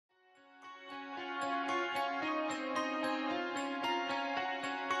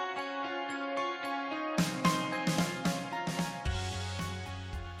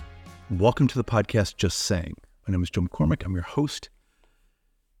welcome to the podcast, Just Saying. My name is Joe McCormick. I'm your host.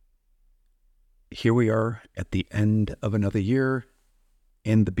 Here we are at the end of another year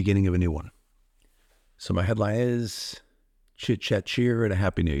and the beginning of a new one. So my headline is Chit-Chat, cheer, and a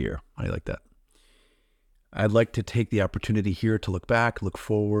Happy New Year. How do you like that? I'd like to take the opportunity here to look back, look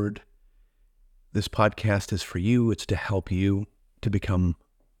forward. This podcast is for you. It's to help you to become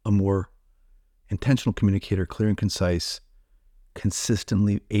a more intentional communicator, clear and concise,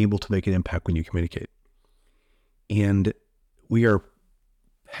 consistently able to make an impact when you communicate. And we are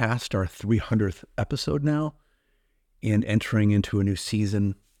past our 300th episode now and entering into a new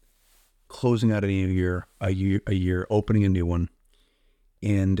season, closing out a year, opening a new one.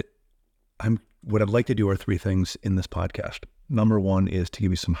 And what I'd like to do are three things in this podcast. Number one is to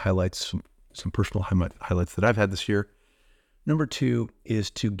give you some highlights, some personal highlights that I've had this year. Number two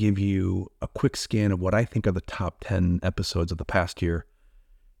is to give you a quick scan of what I think are the top 10 episodes of the past year.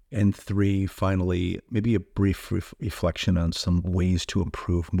 And three, finally, maybe a brief reflection on some ways to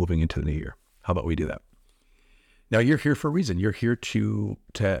improve moving into the new year. How about we do that? Now, you're here for a reason. You're here to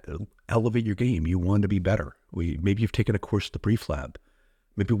elevate your game. You want to be better. Maybe you've taken a course at the Brief Lab.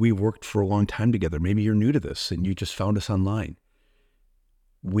 Maybe we worked for a long time together. Maybe you're new to this and you just found us online.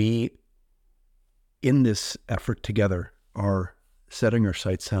 We, in this effort together, are setting our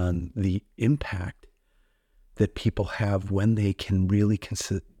sights on the impact that people have when they can really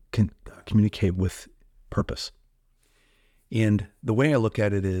can communicate with purpose. And the way I look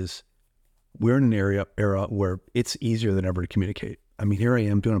at it is we're in an era where it's easier than ever to communicate. I mean, here I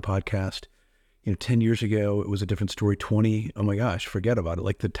am doing a podcast. 10 years ago, it was a different story. 20, oh my gosh, forget about it.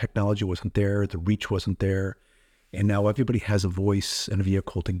 Like the technology wasn't there, the reach wasn't there. And now everybody has a voice and a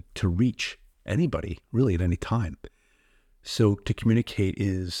vehicle to reach anybody really at any time. So to communicate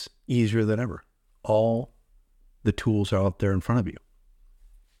is easier than ever. All the tools are out there in front of you.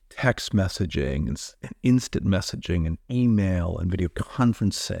 Text messaging and instant messaging and email and video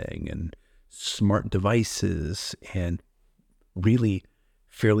conferencing and smart devices and really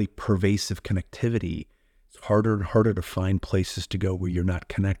fairly pervasive connectivity. It's harder and harder to find places to go where you're not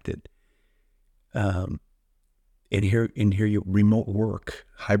connected. And here you remote work,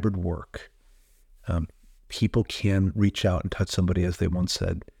 hybrid work. People can reach out and touch somebody, as they once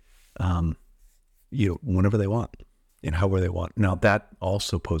said, whenever they want and however they want. Now, that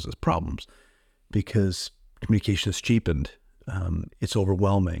also poses problems because communication is cheapened. It's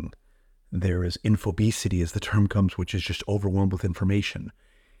overwhelming. There is infobesity, as the term comes, which is just overwhelmed with information.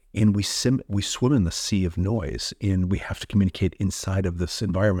 And we swim in the sea of noise, and we have to communicate inside of this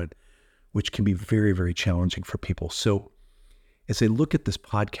environment, which can be very, very challenging for people. So as I look at this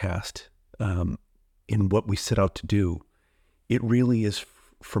podcast, in what we set out to do, it really is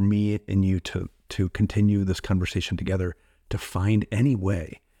for me and you to continue this conversation together, to find any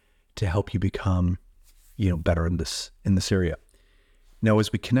way to help you become, better in this area. Now,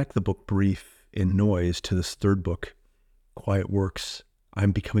 as we connect the book Brief and Noise to this third book, Quiet Works,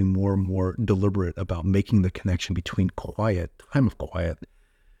 I'm becoming more and more deliberate about making the connection between time of quiet,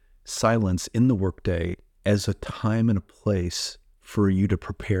 silence in the workday as a time and a place for you to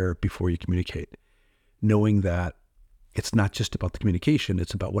prepare before you communicate. Knowing that it's not just about the communication,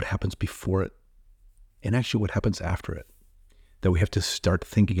 it's about what happens before it and actually what happens after it. That we have to start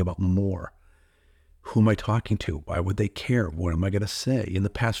thinking about more. Who am I talking to? Why would they care? What am I going to say? In the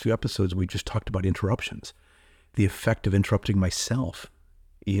past few episodes, we just talked about interruptions, the effect of interrupting myself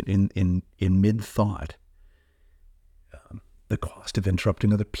in mid-thought, the cost of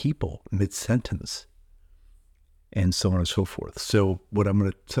interrupting other people mid-sentence, and so on and so forth. So what I'm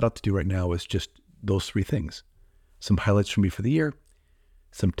going to set out to do right now is just those three things. Some highlights from me for the year,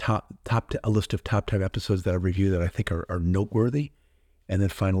 a list of top 10 episodes that I've reviewed that I think are noteworthy, and then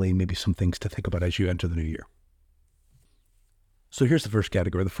finally, maybe some things to think about as you enter the new year. So here's the first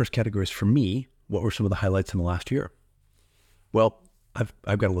category. The first category is for me, what were some of the highlights in the last year? Well,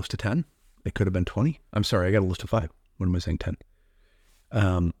 I've got a list of 10. It could have been 20. I'm sorry, I got a list of 5. What am I saying, 10?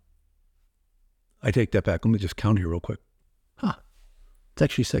 I take that back. Let me just count here real quick. It's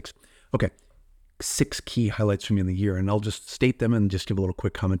actually 6. Okay. 6 key highlights from me in the year, and I'll just state them and just give a little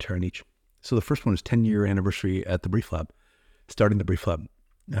quick commentary on each. So the first one is 10-year anniversary at the Brief Lab, starting the Brief Lab.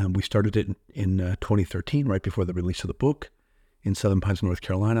 We started it in 2013, right before the release of the book in Southern Pines, North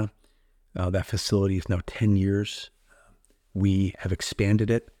Carolina. That facility is now 10 years. We have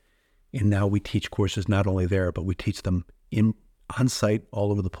expanded it, and now we teach courses not only there, but we teach them on-site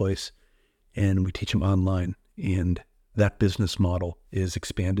all over the place, and we teach them online. And that business model is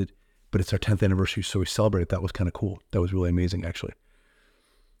expanded. But it's our 10th anniversary, so we celebrated. That was kind of cool. That was really amazing, actually.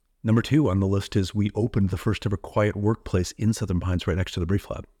 Number 2 on the list is we opened the first ever quiet workplace in Southern Pines right next to the Brief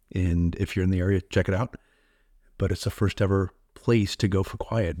Lab. And if you're in the area, check it out. But it's the first ever place to go for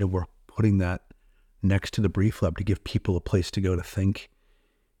quiet. And we're putting that next to the Brief Lab to give people a place to go to think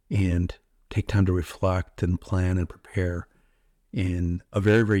and take time to reflect and plan and prepare in a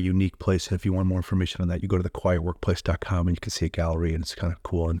very, very unique place. And if you want more information on that, you go to thequietworkplace.com and you can see a gallery, and it's kind of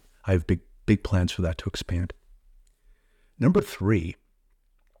cool. And I have big plans for that to expand. Number 3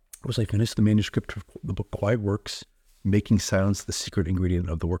 was I finished the manuscript of the book Quiet Works, Making Silence the Secret Ingredient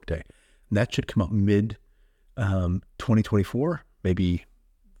of the Workday. And that should come out mid 2024, maybe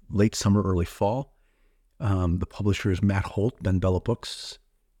late summer, early fall. The publisher is Matt Holt, Ben Bella Books.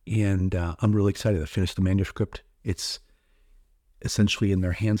 And I'm really excited to finish the manuscript. It's essentially in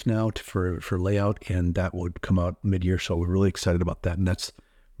their hands now for layout, and that would come out mid-year. So we're really excited about that. And that's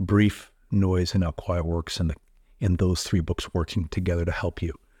Brief, Noise, and now Quiet Works, and those 3 books working together to help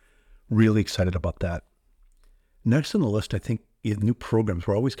you. Really excited about that. Next on the list, I think, is new programs.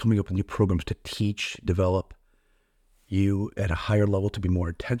 We're always coming up with new programs to teach, develop you at a higher level to be more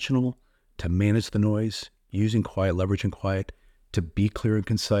intentional, to manage the noise, using quiet, leveraging quiet, to be clear and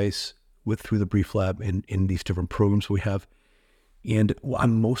concise through the Brief Lab in these different programs we have. And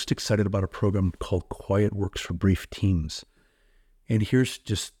I'm most excited about a program called Quiet Works for Brief Teams. And here's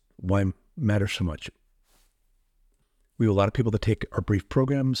just why it matters so much. We have a lot of people that take our brief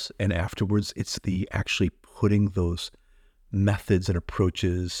programs, and afterwards it's the actually putting those methods and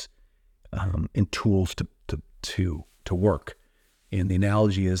approaches and tools to work. And the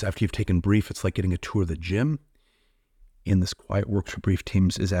analogy is, after you've taken brief, it's like getting a tour of the gym. And this Quiet Works for Brief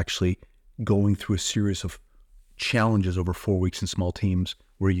Teams is actually going through a series of challenges over 4 weeks in small teams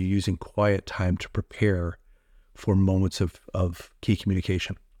where you're using quiet time to prepare for moments of key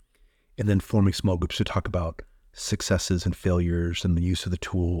communication, and then forming small groups to talk about successes and failures and the use of the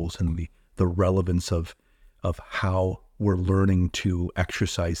tools and the relevance of how we're learning to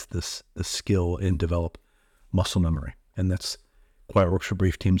exercise the skill and develop muscle memory. And that's Quiet Works for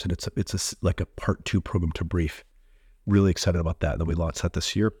Brief Teams, and it's like a part 2 program to Brief. Really excited about that we launched that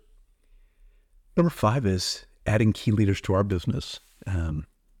this year. Number 5 is adding key leaders to our business,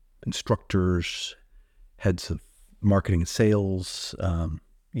 instructors, heads of marketing and sales,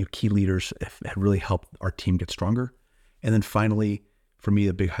 key leaders have really helped our team get stronger. And then finally, for me,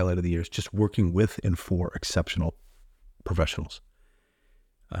 the big highlight of the year is just working with and for exceptional professionals.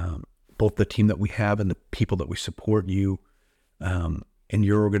 Both the team that we have and the people that we support, you in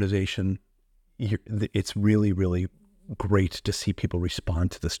your organization, it's really, really great to see people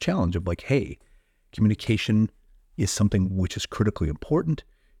respond to this challenge of like, hey, communication is something which is critically important.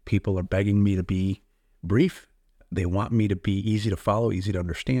 People are begging me to be brief. They want me to be easy to follow, easy to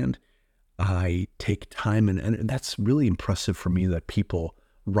understand. I take time, and that's really impressive for me that people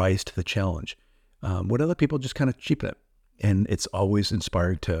rise to the challenge. When other people just kind of cheapen it. And it's always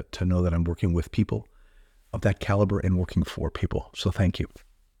inspiring to know that I'm working with people of that caliber and working for people. So thank you.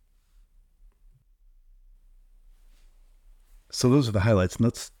 So those are the highlights. And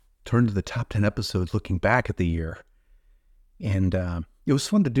let's turn to the top 10 episodes looking back at the year. And it was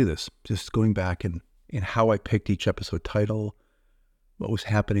fun to do this, just going back and how I picked each episode title, what was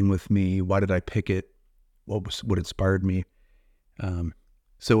happening with me, why did I pick it, what inspired me.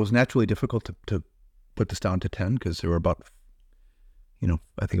 So it was naturally difficult to put this down to 10 because there were about,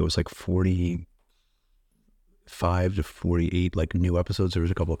 I think it was like 45 to 48 like new episodes. There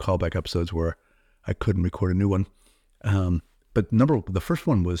was a couple of callback episodes where I couldn't record a new one. But the first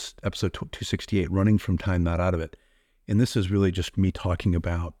one was episode 268, Running from Time, Not Out of It. And this is really just me talking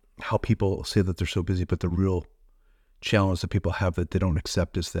about how people say that they're so busy, but the real challenge that people have that they don't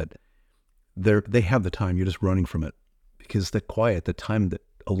accept is that they have the time, you're just running from it. Because the quiet, the time that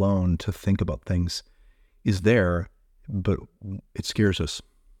alone to think about things is there, but it scares us.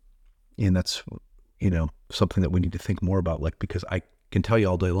 And that's, something that we need to think more about, because I can tell you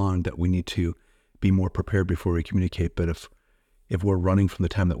all day long that we need to be more prepared before we communicate. But if we're running from the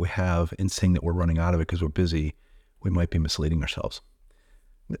time that we have and saying that we're running out of it because we're busy, we might be misleading ourselves.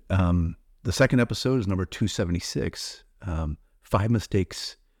 The second episode is number 276, 5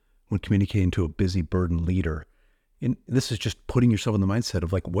 mistakes when communicating to a busy, burdened leader. And this is just putting yourself in the mindset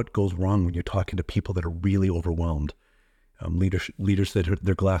of what goes wrong when you're talking to people that are really overwhelmed, leaders that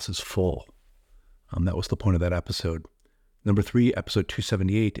their glass is full. That was the point of that episode. Number 3, episode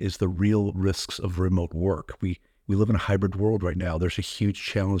 278 is the real risks of remote work. We live in a hybrid world right now. There's a huge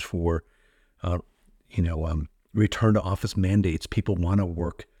challenge for, return to office mandates. People want to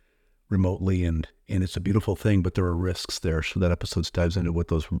work remotely, and it's a beautiful thing, but there are risks there. So that episode dives into what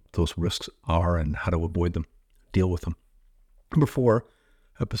those risks are and how to avoid them, deal with them. Number 4,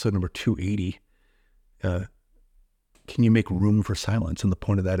 episode number 280, can you make room for silence? And the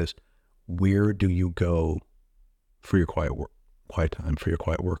point of that is, where do you go for your quiet time, for your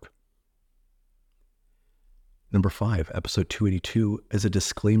quiet work? Number 5, episode 282, is a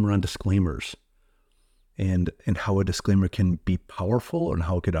disclaimer on disclaimers and how a disclaimer can be powerful and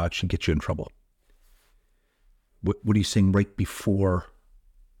how it could actually get you in trouble. What are you saying right before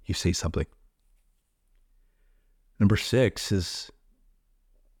you say something? Number 6 is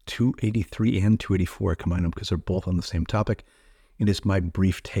 283 and 284. I combine them because they're both on the same topic. It is my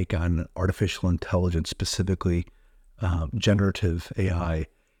brief take on artificial intelligence, specifically generative AI,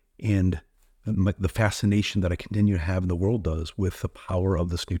 and the fascination that I continue to have, and the world does, with the power of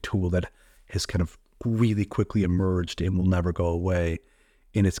this new tool that has kind of really quickly emerged and will never go away,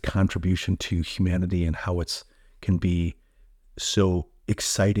 in its contribution to humanity and how it's can be so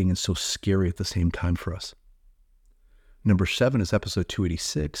exciting and so scary at the same time for us. Number 7 is episode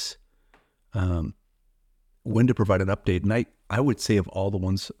 286, when to provide an update. And I would say, of all the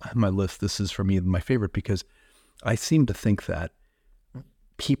ones on my list, this is for me my favorite, because I seem to think that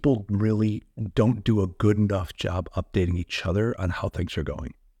people really don't do a good enough job updating each other on how things are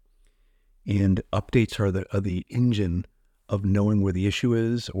going. And updates are the engine of knowing where the issue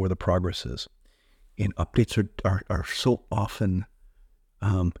is or the progress is. And updates are so often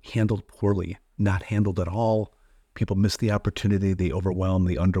handled poorly, not handled at all. People miss the opportunity, they overwhelm,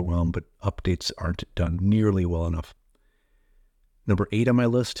 they underwhelm, but updates aren't done nearly well enough. Number 8 on my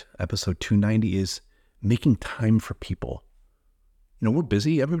list, episode 290, is making time for people. You know, we're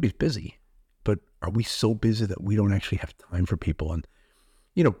busy, everybody's busy, but are we so busy that we don't actually have time for people? And,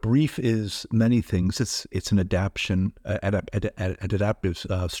 you know, brief is many things. It's an adaptive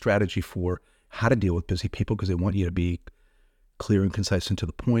strategy for how to deal with busy people, because they want you to be clear and concise and to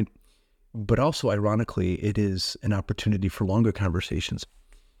the point. But also, ironically, it is an opportunity for longer conversations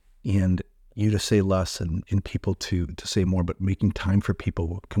and you to say less and people to say more. But making time for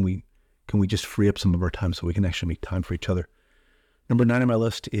people, can we just free up some of our time so we can actually make time for each other? Number 9 on my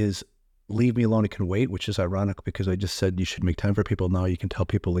list is leave me alone, it can wait, which is ironic because I just said you should make time for people. Now you can tell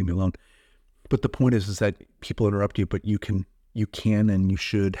people leave me alone. But the point is that people interrupt you, but you can and you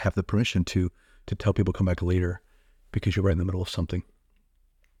should have the permission to tell people come back later because you're right in the middle of something.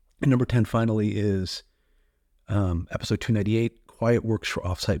 And number 10 finally is episode 298, quiet works for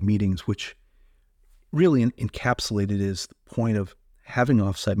offsite meetings, which really encapsulated is the point of having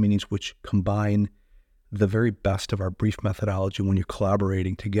offsite meetings which combine the very best of our brief methodology when you're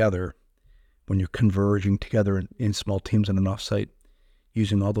collaborating together, when you're converging together in small teams in an offsite,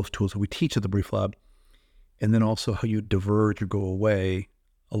 using all those tools that we teach at the Brief Lab, and then also how you diverge or go away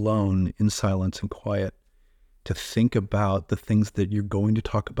alone in silence and quiet to think about the things that you're going to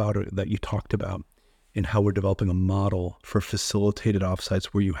talk about or that you talked about, and how we're developing a model for facilitated offsites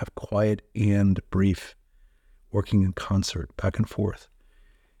where you have quiet and brief working in concert back and forth.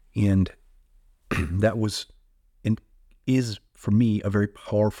 And that was and is, for me, a very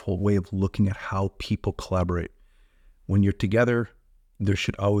powerful way of looking at how people collaborate. When you're together, there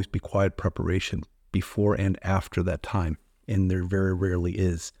should always be quiet preparation before and after that time, and there very rarely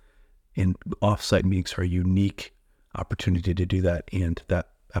is. And offsite meetings are a unique opportunity to do that, and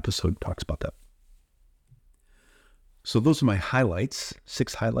that episode talks about that. So those are my highlights,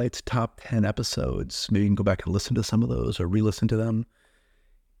 6 highlights, top 10 episodes. Maybe you can go back and listen to some of those or re-listen to them.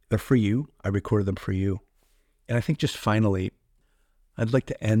 They're for you. I recorded them for you. And I think just finally, I'd like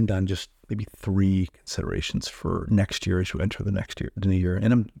to end on just maybe 3 considerations for next year as you enter the new year.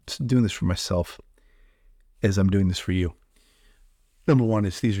 And I'm doing this for myself as I'm doing this for you. Number 1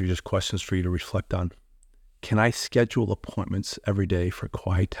 is, these are just questions for you to reflect on. Can I schedule appointments every day for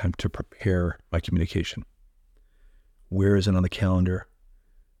quiet time to prepare my communication? Where is it on the calendar?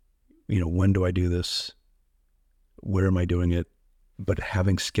 You know, when do I do this? Where am I doing it? But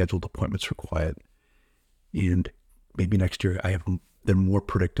having scheduled appointments for quiet, and maybe next year they're more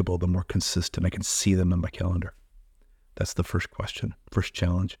predictable, they're more consistent. I can see them in my calendar. That's the first question, first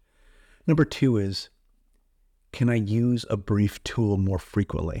challenge. Number 2 is, can I use a brief tool more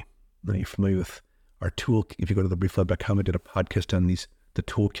frequently? Are you familiar with our tool? If you go to thebrieflab.com, I did a podcast on the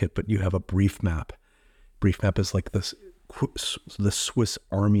toolkit, but you have a brief map. Brief map is like the Swiss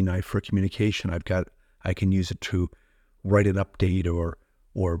Army knife for communication. I can use it to write an update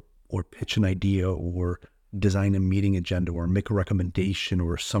or pitch an idea or design a meeting agenda or make a recommendation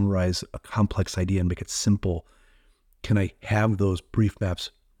or summarize a complex idea and make it simple. Can I have those brief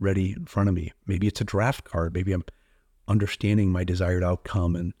maps ready in front of me? Maybe it's a draft card. Maybe I'm understanding my desired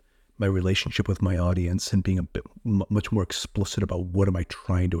outcome and my relationship with my audience and being a bit much more explicit about what am I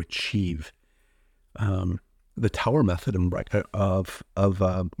trying to achieve. The Tower method of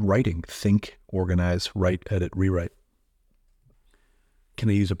writing: think, organize, write, edit, rewrite. Can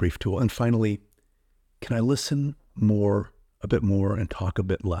I use a brief tool? And finally, can I listen a bit more, and talk a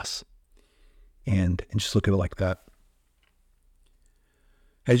bit less? And just look at it like that.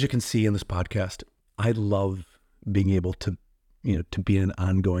 As you can see in this podcast, I love being able to, to be in an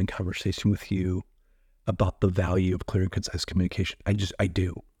ongoing conversation with you about the value of clear and concise communication. I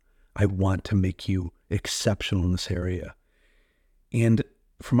do. I want to make you exceptional in this area. And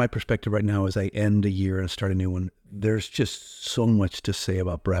from my perspective right now, as I end a year and start a new one, there's just so much to say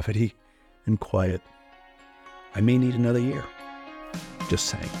about brevity and quiet. I may need another year. Just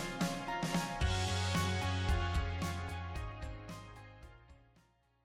saying.